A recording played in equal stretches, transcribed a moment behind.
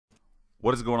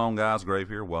What is going on, guys? Grave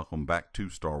here. Welcome back to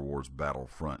Star Wars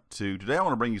Battlefront 2. Today I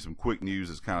want to bring you some quick news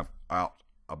that's kind of out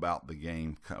about the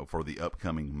game for the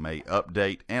upcoming May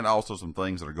update, and also some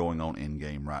things that are going on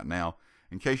in-game right now.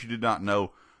 In case you did not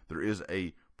know, there is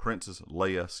a Princess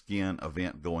Leia skin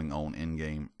event going on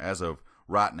in-game. As of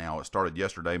right now, it started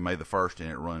yesterday, May the 1st, and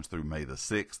it runs through May the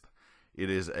 6th. It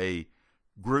is a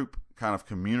group kind of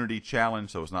community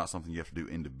challenge, so it's not something you have to do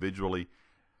individually.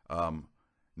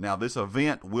 Now, this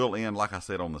event will end, like I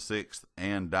said, on the 6th,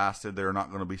 and DICE said they're not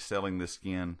going to be selling this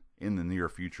skin in the near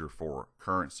future for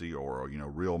currency or,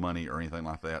 real money or anything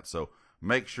like that. So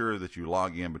make sure that you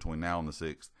log in between now and the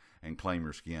 6th and claim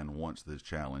your skin once this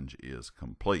challenge is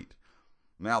complete.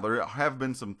 Now, there have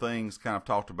been some things kind of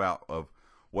talked about of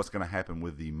what's going to happen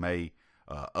with the May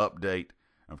update.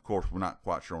 Of course, we're not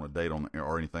quite sure on a date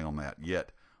or anything on that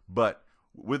yet, but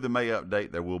with the May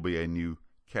update, there will be a new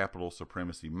capital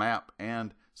supremacy map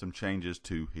and some changes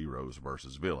to Heroes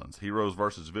versus Villains. Heroes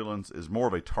versus Villains is more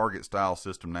of a target style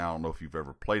system now. I don't know if you've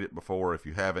ever played it before. If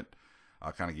you haven't,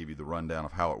 I'll kind of give you the rundown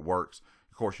of how it works.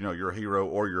 Of course, you're a hero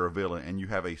or you're a villain, and you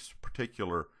have a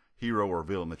particular hero or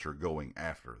villain that you're going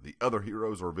after. The other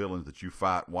heroes or villains that you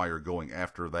fight while you're going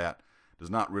after that does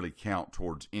not really count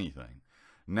towards anything.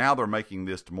 Now they're making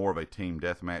this to more of a team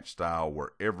deathmatch style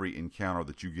where every encounter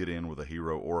that you get in with a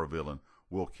hero or a villain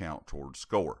will count towards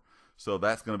score. So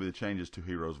that's going to be the changes to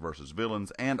Heroes versus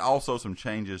Villains, and also some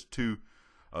changes to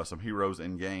some heroes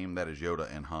in game. That is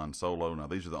Yoda and Han Solo. Now,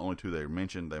 these are the only two they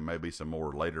mentioned. There may be some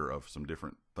more later of some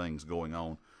different things going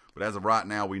on. But as of right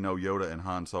now, we know Yoda and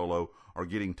Han Solo are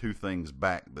getting two things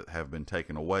back that have been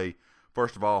taken away.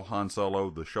 First of all, Han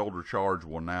Solo, the shoulder charge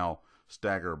will now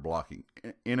stagger blocking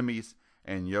enemies,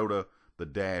 and Yoda, the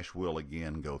dash will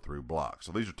again go through blocks.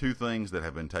 So these are two things that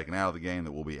have been taken out of the game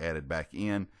that will be added back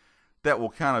in. That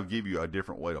will kind of give you a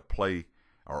different way to play,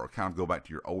 or kind of go back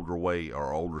to your older way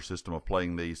or older system of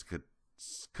playing these.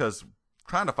 Because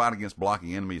trying to fight against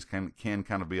blocking enemies can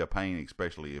kind of be a pain,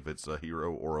 especially if it's a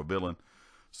hero or a villain.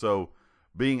 So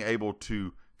being able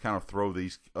to kind of throw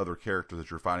these other characters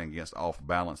that you're fighting against off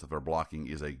balance if they're blocking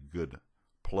is a good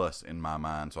plus in my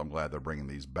mind. So I'm glad they're bringing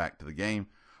these back to the game.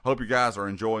 Hope you guys are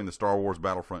enjoying the Star Wars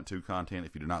Battlefront 2 content.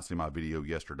 If you did not see my video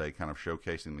yesterday kind of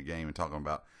showcasing the game and talking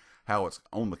about how it's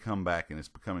on the comeback and it's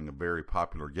becoming a very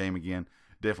popular game again,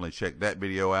 definitely check that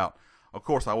video out. Of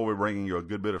course, I will be bringing you a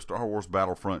good bit of Star Wars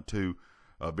Battlefront 2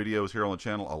 videos here on the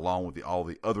channel, along with all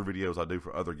the other videos I do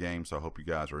for other games. So I hope you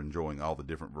guys are enjoying all the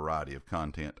different variety of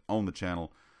content on the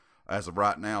channel as of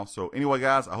right now. So anyway,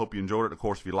 guys, I hope you enjoyed it. Of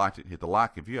course, if you liked it, hit the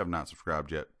like. If you have not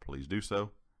subscribed yet, please do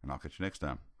so, and I'll catch you next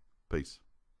time. Peace.